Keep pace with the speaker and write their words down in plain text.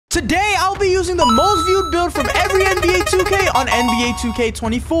Today, I'll be using the most viewed build from every NBA 2K on NBA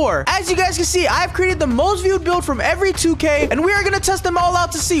 2K24. As you guys can see, I've created the most viewed build from every 2K, and we are going to test them all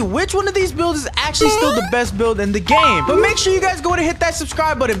out to see which one of these builds is actually still the best build in the game. But make sure you guys go and hit that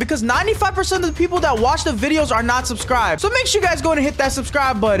subscribe button, because 95% of the people that watch the videos are not subscribed. So make sure you guys go and hit that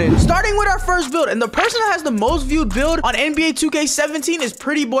subscribe button. Starting with our first build, and the person that has the most viewed build on NBA 2K17 is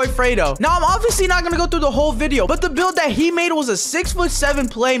Pretty Boy Fredo. Now, I'm obviously not going to go through the whole video, but the build that he made was a 6'7"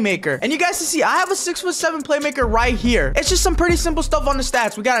 playmaker. And you guys can see I have a 6'7" playmaker right here. It's just some pretty simple stuff on the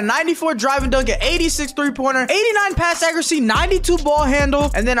stats. We got a 94 driving dunk, an 86 3-pointer, 89 pass accuracy, 92 ball handle,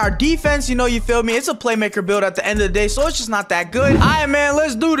 and then our defense, you know, you feel me, it's a playmaker build at the end of the day, so it's just not that good. All right, man,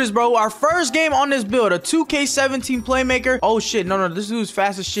 let's do this, bro. Our first game on this build, a 2K17 playmaker. Oh shit, no, this dude's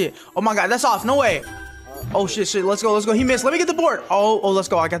fast as shit. Oh my god, that's off. No way. Oh shit, let's go. He missed. Let me get the board. Oh, let's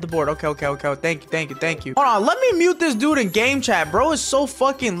go. I got the board. Okay. Thank you. Hold on, let me mute this dude in game chat, bro. It's so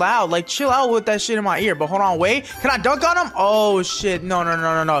fucking loud. Like, chill out with that shit in my ear. But hold on, wait. Can I dunk on him? Oh shit, no.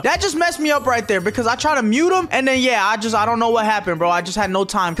 That just messed me up right there, because I tried to mute him, and then yeah, I don't know what happened, bro. I just had no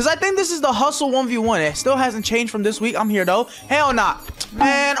time, because I think this is the hustle 1v1. It still hasn't changed from this week. I'm here though. Hell nah.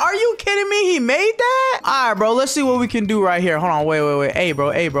 Man, are you kidding me? He made that? All right, bro. Let's see what we can do right here. Hold on, wait. Hey,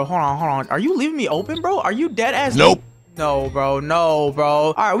 bro. Hold on. Are you leaving me open, bro? Are you dead ass? Nope. No, bro.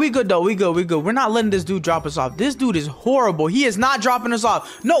 All right, we good though. We good. We're not letting this dude drop us off. This dude is horrible. He is not dropping us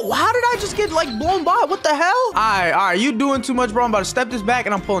off. No, how did I just get like blown by? What the hell? All right. You doing too much, bro. I'm about to step this back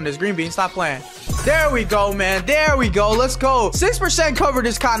and I'm pulling this. Green bean, stop playing. There we go, man. There we go. Let's go. 6% covered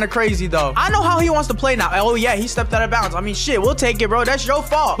is kind of crazy, though. I know how he wants to play now. Oh, yeah, he stepped out of bounds. I mean, shit, we'll take it, bro. That's your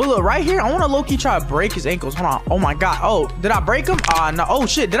fault. But look, right here, I want to low-key try to break his ankles. Hold on. Oh, my God. Oh, did I break him? No. Oh,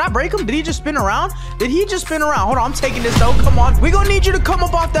 shit. Did I break him? Did he just spin around? Hold on. I'm taking this, though. Come on. We're going to need you to come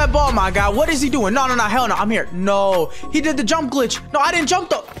up off that ball, my guy. What is he doing? No. Hell no. I'm here. No. He did the jump glitch. No, I didn't jump,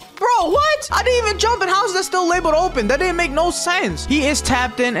 though. Bro, what? I didn't even jump, and how is that still labeled open? That didn't make no sense. He is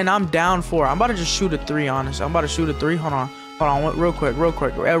tapped in, and I'm down 4. I'm about to just shoot a 3, honestly. I'm about to shoot a 3. Hold on, real quick, bro.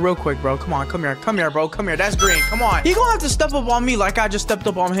 Come on, come here, bro. Come here. That's green. Come on. He gonna have to step up on me like I just stepped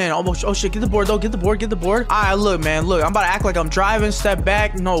up on him. Oh shit, get the board, though. Get the board. All right, look, man. Look, I'm about to act like I'm driving, step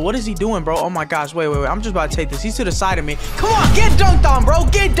back. No, what is he doing, bro? Oh my gosh, wait. I'm just about to take this. He's to the side of me. Come on, get dunked on, bro.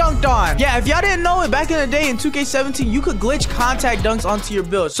 Get dunked on. Yeah, if y'all didn't know it, back in the day in 2K17, you could glitch contact dunks onto your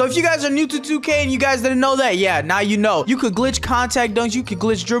build. So if you guys are new to 2K and you guys didn't know that, yeah, now you know. You could glitch contact dunks. You could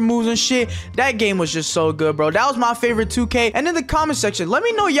glitch dribble moves and shit. That game was just so good, bro. That was my favorite 2K. And in the comment section, let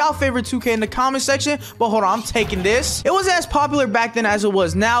me know y'all favorite 2K in the comment section. But hold on, I'm taking this. It wasn't as popular back then as it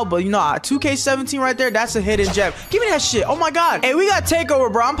was now, but you know, 2K17 right there, that's a hidden gem. Give me that shit. Oh my god. Hey, we got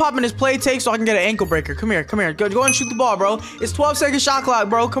takeover, bro. I'm popping this play take so I can get an ankle breaker. Come here. Go and shoot the ball, bro. It's 12-second shot clock,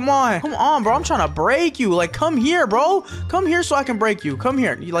 bro. Come on, bro. I'm trying to break you. Like, come here, bro. Come here so I can break you. Come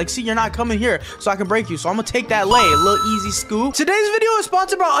here. You, like, see, you're not coming here so I can break you. So I'm gonna take that lay. A little easy scoop. Today's video is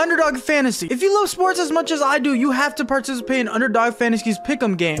sponsored by Underdog Fantasy. If you love sports as much as I do, you have to participate in Underdog Fantasy's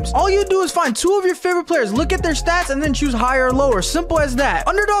pick'em games. All you do is find 2 of your favorite players, look at their stats, and then choose higher or lower. Simple as that.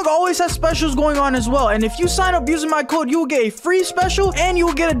 Underdog always has specials going on as well, and if you sign up using my code, you will get a free special and you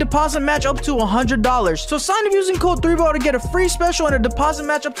will get a deposit match up to $100. So sign up using code 3ball to get a free special and a deposit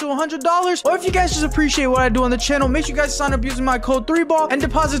match up to $100. Or if you guys just appreciate what I do on the channel, make sure you guys sign up using my code 3ball and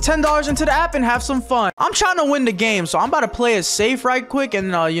deposit $10 into the app and have some fun. I'm trying to win the game, so I'm about to play it safe right quick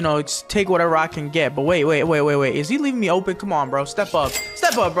and you know, take whatever I can get. But wait. Is he leaving me open? Come on, bro. Step up,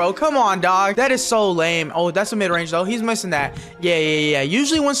 bro. Come on, dog. That is so lame. Oh, that's a mid-range, though. He's missing that. Yeah.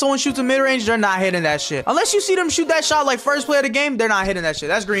 Usually when someone shoots a mid-range, they're not hitting that shit. Unless you see them shoot that shot like first play of the game, they're not hitting that shit.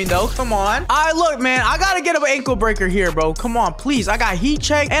 That's green, though. Come on. All right, look, man. I gotta get an ankle breaker here, bro. Come on, please. I got heat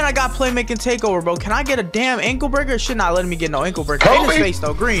check and I got playmaking takeover, bro. Can I get a damn ankle breaker? Shit not letting me get no ankle breaker. In his face,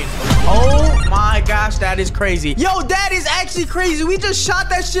 though. Green. Oh my gosh, that is crazy. Yo, that is actually crazy. We just shot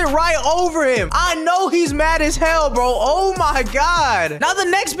that shit right over him. I know he's mad as hell, bro. Oh my god. Now the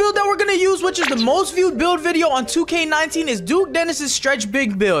next build that we're gonna use, which is the most viewed build video on 2K19, is Duke Dennis's stretch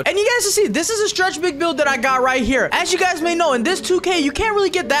big build. And you guys can see this is a stretch big build that I got right here. As you guys may know, in this 2K, you can't really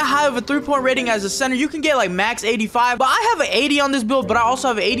get that high of a 3-point rating as a center. You can get like max 85, but I have an 80 on this build, but I also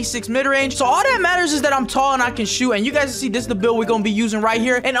have an 86 mid-range. So all that matters is that I'm tall and I can shoot. And you guys can see this is the build we're gonna be using right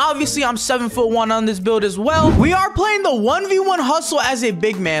here. And obviously I'm 7'1" on this build as well. We are playing the 1v1 hustle as a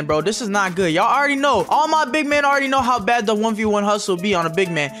big man, bro. This is not good. Y'all already know. All my big men already know how bad the 1v1 hustle be on a big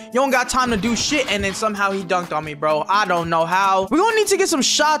man. You don't got time to do shit, and then somehow he dunked on me, bro. I don't know how. We're gonna need to get some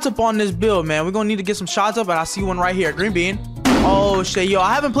shots up on this build, man. We're gonna need to get some shots up, and I see one right here. Green bean. Oh, shit. Yo,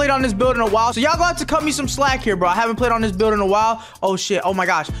 I haven't played on this build in a while, so y'all gonna have to cut me some slack here, bro. I haven't played on this build in a while. Oh, shit. Oh, my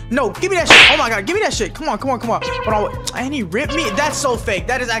gosh. No, give me that shit. Oh, my God. Give me that shit. Come on, come on, come on. Hold on. And he ripped me. That's so fake.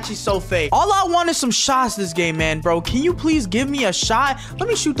 That is actually so fake. All I want is some shots this game, man, bro. Can you please give me a shot? Let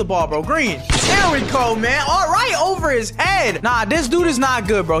me shoot the ball, bro. Green. There we go, man. All right, over his head. Nah, this dude is not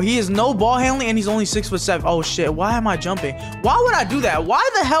good, bro. He is no ball handling, and he's only 6'7". Oh, shit. Why am I jumping? Why would I do that? Why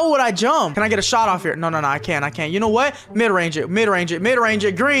the hell would I jump? Can I get a shot off here? No, I can't. You know what? Mid-range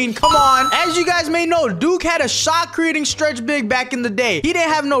it. Green. Come on. As you guys may know, Duke had a shot-creating stretch big back in the day. He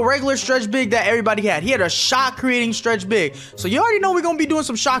didn't have no regular stretch big that everybody had. He had a shot-creating stretch big. So you already know we're going to be doing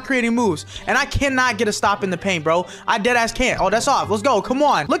some shot-creating moves. And I cannot get a stop in the paint, bro. I deadass can't. Oh, that's off. Let's go. Come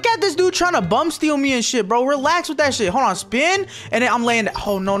on. Look at this dude trying to bum steal me and shit, bro. Relax with that shit. Hold on. Spin. And then I'm laying that.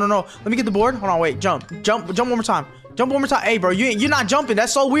 Oh, no. Let me get the board. Hold on. Wait. Jump one more time. Jump one more time. Hey, bro, you're not jumping.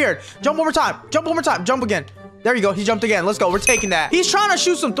 That's so weird. Jump one more time. Jump again. There you go. He jumped again. Let's go. We're taking that. He's trying to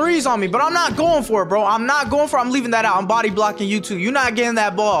shoot some threes on me, but I'm not going for it, bro. I'm leaving that out. I'm body blocking you too. You're not getting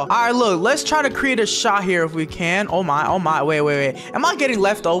that ball. All right, look. Let's try to create a shot here if we can. Oh my. Wait. Am I getting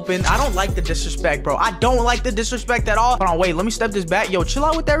left open? I don't like the disrespect, bro. I don't like the disrespect at all. Hold on. Wait. Let me step this back. Yo, chill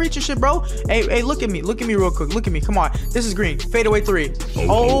out with that reach and shit, bro. Hey, look at me. Look at me real quick. Look at me. Come on. This is green. Fade away 3.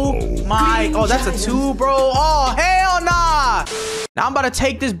 Oh my. Oh, that's a 2, bro. Oh, hell nah. Now I'm about to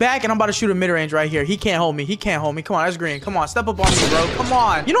take this back and I'm about to shoot a mid-range right here. He can't hold me. Come on, that's green. Come on, step up on me, bro. Come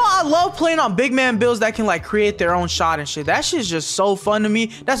on. You know, I love playing on big man builds that can like create their own shot and shit. That shit's just so fun to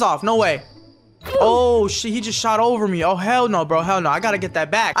me. That's off. No way. Oh shit, he just shot over me. Oh hell no, bro. Hell no. I gotta get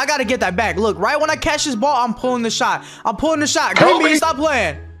that back. Look, right when I catch this ball, I'm pulling the shot. Green bean, stop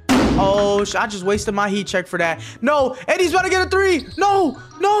playing. Oh, I just wasted my heat check for that. No, Eddie's about to get a 3. No.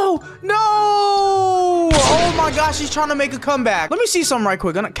 Oh my gosh, he's trying to make a comeback. Let me see something right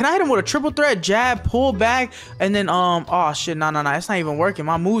quick. Can I hit him with a triple threat, jab, pull back, and then oh shit, no, it's not even working.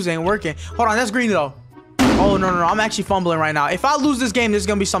 My moves ain't working. Hold on, that's green though. Oh, no. I'm actually fumbling right now. If I lose this game, this is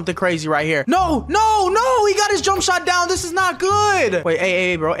going to be something crazy right here. No. He got his jump shot down. This is not good. Wait,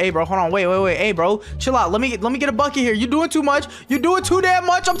 hey, bro. Hold on. Wait. Hey, bro. Chill out. Let me get a bucket here. You're doing too much. You're doing too damn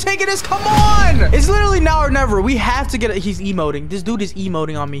much. I'm taking this. Come on. It's literally now or never. We have to get it. He's emoting. This dude is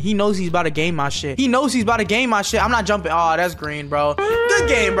emoting on me. He knows he's about to game my shit. I'm not jumping. Oh, that's green, bro. Good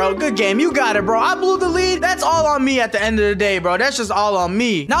game, bro. Good game. You got it, bro. I blew the lead. That's all on me at the end of the day, bro. That's just all on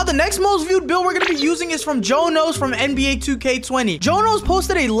me. Now, the next most viewed build we're going to be using is from Joe Knows from NBA 2K20. Joe Knows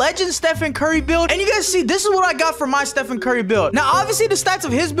posted a legend Stephen Curry build, and you guys see this is what I got for my Stephen Curry build. Now obviously the stats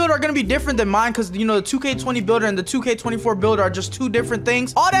of his build are going to be different than mine because you know the 2K20 builder and the 2K24 builder are just two different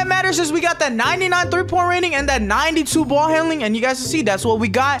things. All that matters is we got that 99 3-point rating and that 92 ball handling, and you guys can see that's what we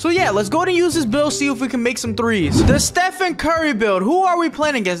got. So yeah, let's go ahead and use this build, see if we can make some threes. The Stephen Curry build. Who are we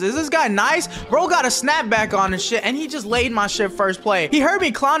playing against? Is this guy nice? Bro got a snapback on and shit, and he just laid my shit first play. He heard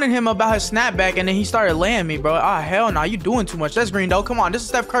me clowning him about his snapback, and then he started laying me, bro. Ah, hell nah, you doing too much. That's green though. Come on, this is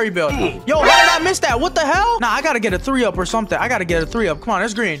Steph Curry build. Yo, why did I miss that? What the hell? Nah, I gotta get a 3-up or something. I gotta get a 3-up. Come on,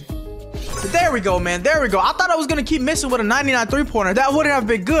 that's green. There we go, man. There we go. I thought I was gonna keep missing with a 99 3-pointer. That wouldn't have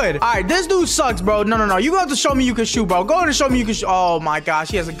been good. All right, this dude sucks, bro. No. You have to show me you can shoot, bro. Go ahead and show me you can shoot. Oh my gosh,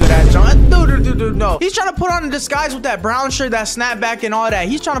 he has a good ass jump. Dude, no. He's trying to put on a disguise with that brown shirt, that snapback, and all that.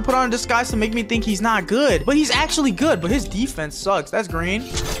 He's trying to put on a disguise to make me think he's not good, but he's actually good. But his defense sucks. That's green.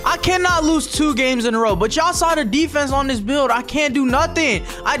 I cannot lose 2 games in a row. But y'all saw the defense on this build. I can't do nothing.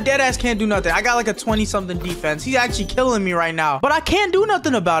 I deadass can't do nothing. I got like a 20-something defense. He's actually killing me right now, but I can't do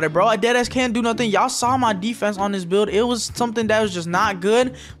nothing about it, bro. I deadass can't do nothing. Y'all saw my defense on this build. It was something that was just not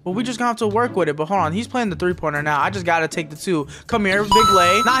good, but we just gonna have to work with it. But hold on, he's playing the 3-pointer now. I just gotta take the 2. Come here, big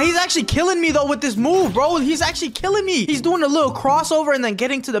lay. Nah, he's actually killing me though with this move, bro. He's actually killing me. He's doing a little crossover and then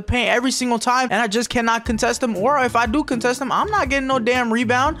getting to the paint every single time, and I just cannot contest him. Or if I do contest him, I'm not getting no damn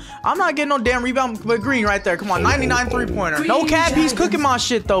rebound. But green right there. Come on, 99 3-pointer. No cap, he's cooking my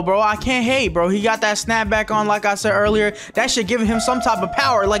shit though, bro. I can't hate, bro. He got that snapback on, like I said earlier. That shit giving him some type of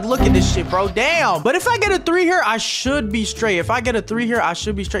power. Like, look at this shit, bro. Damn. But if I get a 3 here, I should be straight.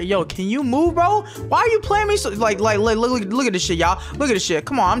 Yo, can you move, bro? Why are you playing me so like look at this shit, y'all. Look at this shit.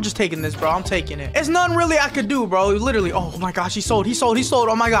 Come on, I'm just taking this, bro. I'm taking it. It's nothing really I could do, bro. Literally. Oh my gosh, he sold.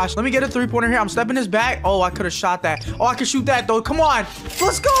 Oh my gosh. Let me get a 3-pointer here. I'm stepping his back. Oh, I could have shot that. Oh, I could shoot that though. Come on.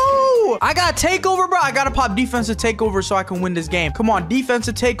 Let's go. I got takeover, bro. I gotta pop defensive takeover so I can win this game. Come on,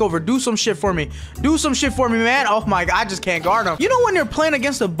 defensive takeover. Do some shit for me. Man. Oh my god, I just can't guard him. You know when you're playing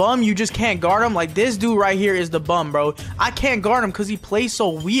against a bum, you just can't guard him? Like this dude right here is the bum, bro. I can't guard him because he plays so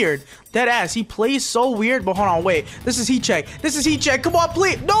weird. Dead ass, he plays so weird. But hold on, wait. This is heat check. Come on,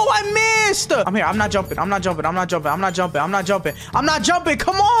 please. No, I missed. I'm here. I'm not jumping. Come on.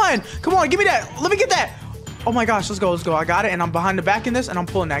 Give me that. Oh my gosh, let's go. I got it, and I'm behind the back in this, and I'm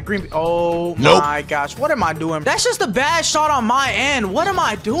pulling that green. Oh my gosh, what am I doing? That's just a bad shot on my end. What am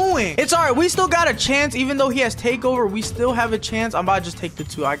I doing? It's all right. We still got a chance, even though he has takeover. We still have a chance. I'm about to just take the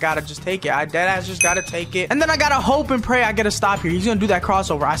 2. I gotta just take it. I deadass just gotta take it, and then I gotta hope and pray I get a stop here. He's gonna do that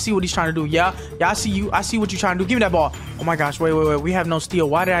crossover. I see what he's trying to do. Yeah, I see you. I see what you're trying to do. Give me that ball. Oh my gosh, wait. We have no steal.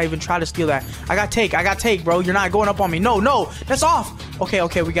 Why did I even try to steal that? I got take, bro. You're not going up on me. No, that's off.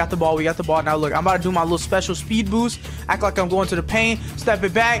 Okay, we got the ball. Now look, I'm about to do my little special speed boost. Act like I'm going to the paint, step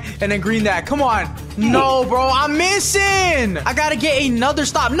it back, and then green that. Come on. No, bro, I'm missing. I gotta get another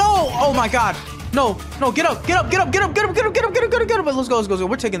stop. No. Oh my god. No, get up. Let's go.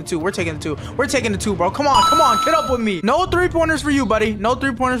 We're taking the 2, bro. Come on, get up with me. No 3-pointers for you, buddy. Nope.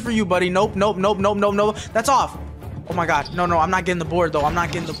 That's off. Oh my god. No, I'm not getting the board though.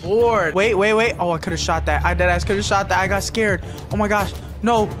 Wait. Oh, I could have shot that. I deadass could have shot that. I got scared. Oh my gosh.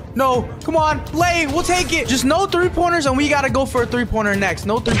 No. Come on. Lay. We'll take it. Just no 3-pointers, and we got to go for a 3-pointer next.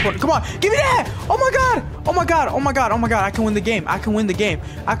 No 3-pointer. Come on. Give me that. Oh my god. I can win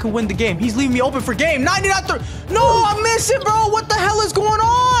the game. He's leaving me open for game. 99 3. No, I'm missing, bro. What the hell is going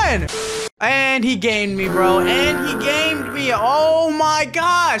on? And he gamed me, bro. Oh my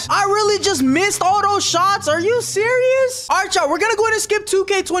gosh. I really just missed all those shots. Are you serious? All right, y'all. We're going to go ahead and skip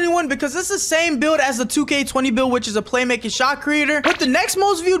 2K21 because it's the same build as the 2K20 build, which is a playmaking shot creator. But the next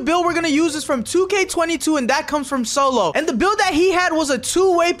most viewed build we're going to use is from 2K22, and that comes from Solo. And the build that he had was a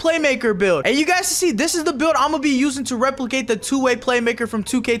 2-way playmaker build. And you guys can see, this is the build I'm going to be using to replicate the 2-way playmaker from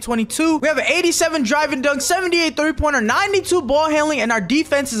 2K22. We have an 87 drive and dunk, 78 3-pointer, 92 ball handling, and our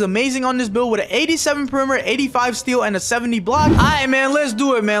defense is amazing on this build with an 87 perimeter, 85 steal, and a 70 block. All right, man, let's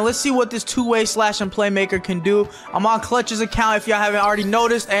do it, man. Let's see what this 2-way slash and playmaker can do. I'm on Clutch's account if y'all haven't already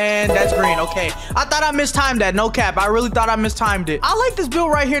noticed, and that's green. Okay, I thought I mistimed that. No cap. I really thought I mistimed it. I like this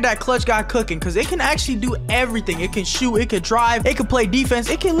build right here that Clutch got cooking because it can actually do everything. It can shoot, it can drive, it can play defense,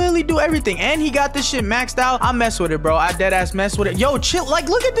 it can literally do everything. And he got this shit maxed out. I mess with it, bro. I deadass mess with it. Yo, chill. Like,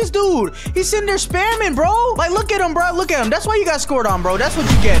 look at this dude. He's sitting there spamming, bro. Like, look at him, bro. Look at him. That's why you got scored on, bro. That's what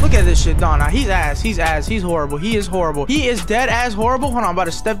you get. Look at this shit. No, he's ass. He's horrible. He is horrible. He is dead ass horrible. Hold on, I'm about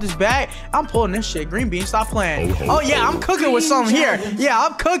to step this back. I'm pulling this shit. Green bean, stop playing. Oh yeah, I'm cooking with something here. Yeah,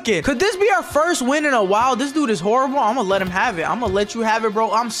 I'm cooking. Could this be our first win in a while? This dude is horrible. I'm gonna let him have it. I'm gonna let you have it,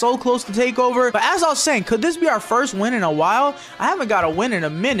 bro. I'm so close to takeover. But as I was saying, could this be our first win in a while? I haven't got a win in a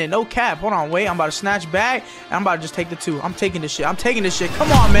minute. No cap. Hold on, wait. I'm about to snatch back, and I'm about to just take the 2. I'm taking this shit.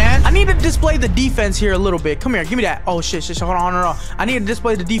 Come on, man. I need to display the defense here a little bit. Come here, give me that. Oh shit. Hold on. I need to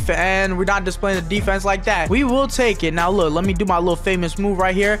display the defense, and we're not displaying the defense like that. We will take it. Now look, let me do my little famous move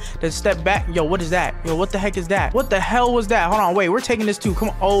right here. Then step back. Yo, what is that? Yo, what the heck is that? What the hell was that? Hold on, wait. We're taking this 2. Come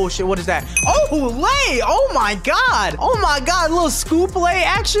on. Oh shit, what is that? Oh, lay. Oh my god. A little scoop lay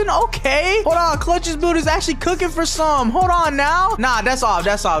action. Okay. Hold on. Clutch's build is actually cooking for some. Hold on now. Nah, that's off.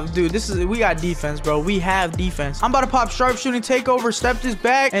 Dude, we got defense, bro. We have defense. I'm about to pop sharpshooting takeover, step this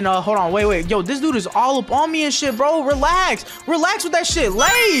back, and hold on, wait. Yo, this dude is all up on me and shit, bro. Relax with that shit.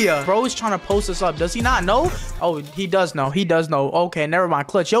 Lay. Bro is trying to post us up. Does he not know? Oh, he does know. Okay, never mind.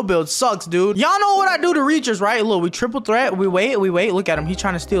 Clutch, your build sucks, dude. Y'all know what I do to reachers, right? Look, we triple threat. We wait. Look at him. He's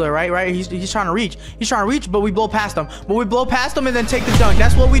trying to steal it, right? He's trying to reach, but we blow past him. And then take the dunk.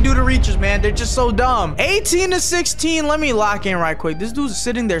 That's what we do to reachers, man. They're just so dumb. 18 to 16. Let me lock in right quick. This dude's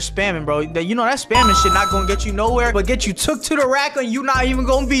sitting there spamming, bro. You know that spamming shit not gonna get you nowhere, but get you took to the rack and you not even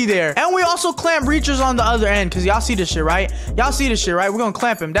gonna be there. And we also clamp reachers on the other end, because y'all see this shit, right? We're gonna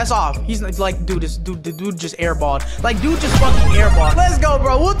clamp him. That's off. He's like, dude, the dude just airballed. Like, dude just fucking airballed. Let's go,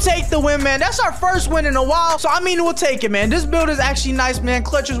 bro. We'll take the win, man. That's our first win in a while. So, I mean, we'll take it, man. This build is actually nice, man.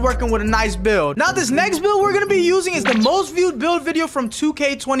 Clutch is working with a nice build. Now, this next build we're going to be using is the most viewed build video from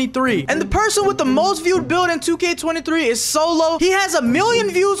 2K23. And the person with the most viewed build in 2K23 is Solo. He has 1 million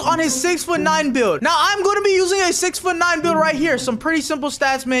views on his 6'9" build. Now, I'm going to be using a 6'9" build right here. Some pretty simple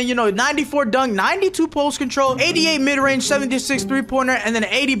stats, man. You know, 94 dunk, 92 post control, 88 mid-range, 76 3-pointer, and then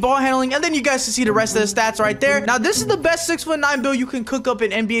 80 ball handling. And then you guys can see the rest of the stats right there. Now, this is the best 6'9" build you can cook up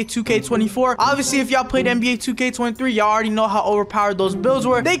in NBA 2K24. Obviously, if y'all played NBA 2K23, y'all already know how overpowered those builds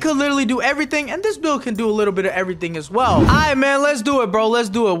were. They could literally do everything, and this build can do a little bit of everything as well. All right, man, let's do it, bro. Let's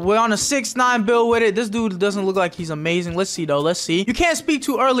do it. We're on a 6'9" build with it. This dude doesn't look like he's amazing. Let's see, though. Let's see. You can't speak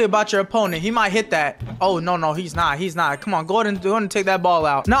too early about your opponent. He might hit that. Oh, no, he's not. Come on, go ahead and take that ball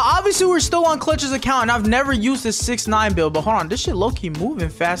out. Now, obviously, we're still on Clutch's account, and I've never used this 6'9" build, but hold on. This shit low-key moving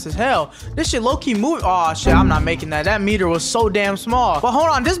fast as hell. hell? This shit low-key moving. Oh, shit, I'm not making that. That meter was so damn small. But hold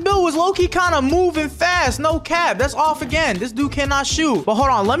on, this build was low-key kind of moving fast. No cap. That's off again. This dude cannot shoot. But hold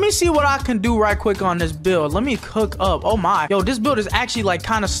on, let me see what I can do right quick on this build. Let me cook up. Oh, my. Yo, this build is actually, like,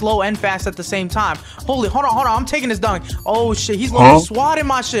 kind of slow and fast at the same time. Holy, hold on. I'm taking this dunk. Oh, shit, he's low-key swatting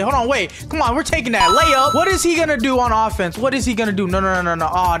my shit. Hold on, wait. Come on, we're taking that. Layup. What is he gonna do on offense? What is he gonna do? No.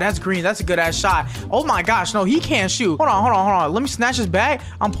 Oh, that's green. That's a good-ass shot. Oh, my gosh. No, he can't shoot. Hold on. Let me snatch his back.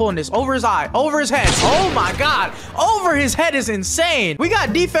 I'm pulling this over his eye, over his head. Oh my god, over his head is insane. We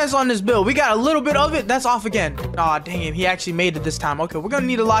got defense on this build. We got a little bit of it. That's off again. Oh, dang it. He actually made it this time. Okay, we're gonna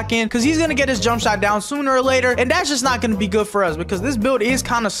need to lock in because he's gonna get his jump shot down sooner or later, and that's just not gonna be good for us because this build is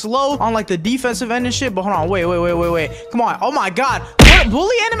kind of slow on like the defensive end and shit. But hold on, wait. Come on. Oh my god, what a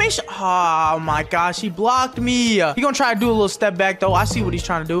bully animation. Oh my gosh, he blocked me. He gonna try to do a little step back though. I see what he's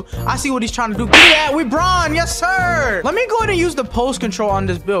trying to do. Get that. We Braun. Yes sir. Let me go ahead and use the post control on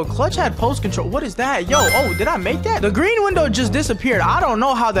this build. Clutch had post control. What is that? Yo, oh, did I make that? The green window just disappeared. I don't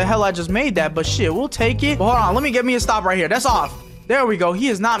know how the hell I just made that, but shit, we'll take it. But hold on, let me get me a stop right here. That's off. There we go. He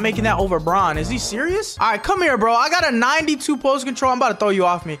is not making that over Braun. Is he serious? All right, come here, bro. I got a 92 post control. I'm about to throw you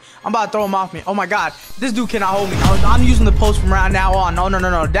off me. I'm about to throw him off me. Oh, my God. This dude cannot hold me. I'm using the post from right now on.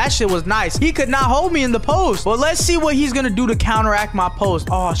 No. That shit was nice. He could not hold me in the post. But let's see what he's going to do to counteract my post.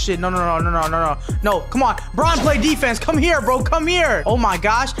 Oh, shit. No. No, come on. Braun, play defense. Come here, bro. Come here. Oh, my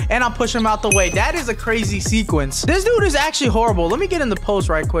gosh. And I'm pushing him out the way. That is a crazy sequence. This dude is actually horrible. Let me get in the post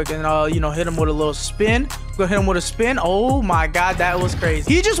right quick and, hit him with a little spin. Go hit him with a spin. Oh, my God. That was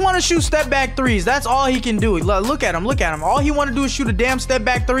crazy. He just want to shoot step back threes. That's all he can do. Look at him. All he want to do is shoot a damn step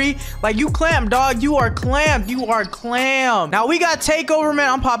back three. Like, you clamped, dog. You are clamped. Now we got takeover, man.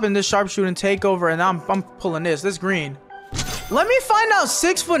 I'm popping this sharpshooting takeover and I'm pulling this green. Let me find out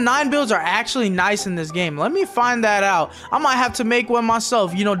 6'9" builds are actually nice in this game. Let me find that out. I might have to make one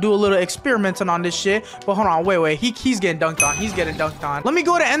myself, do a little experimenting on this shit. But hold on, wait. He's getting dunked on. He's getting dunked on. Let me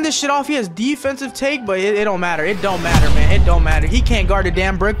go to end this shit off. He has defensive take, but it don't matter. It don't matter, man. It don't matter. He can't guard a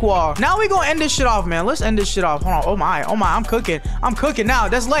damn brick wall. Now we gonna end this shit off, man. Let's end this shit off. Hold on. Oh my. I'm cooking now.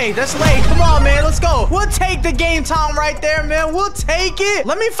 That's late. Come on, man. Let's go. We'll take the game time right there, man. We'll take it.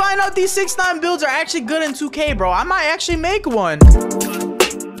 Let me find out these 6'9" builds are actually good in 2K, bro. I might actually make one.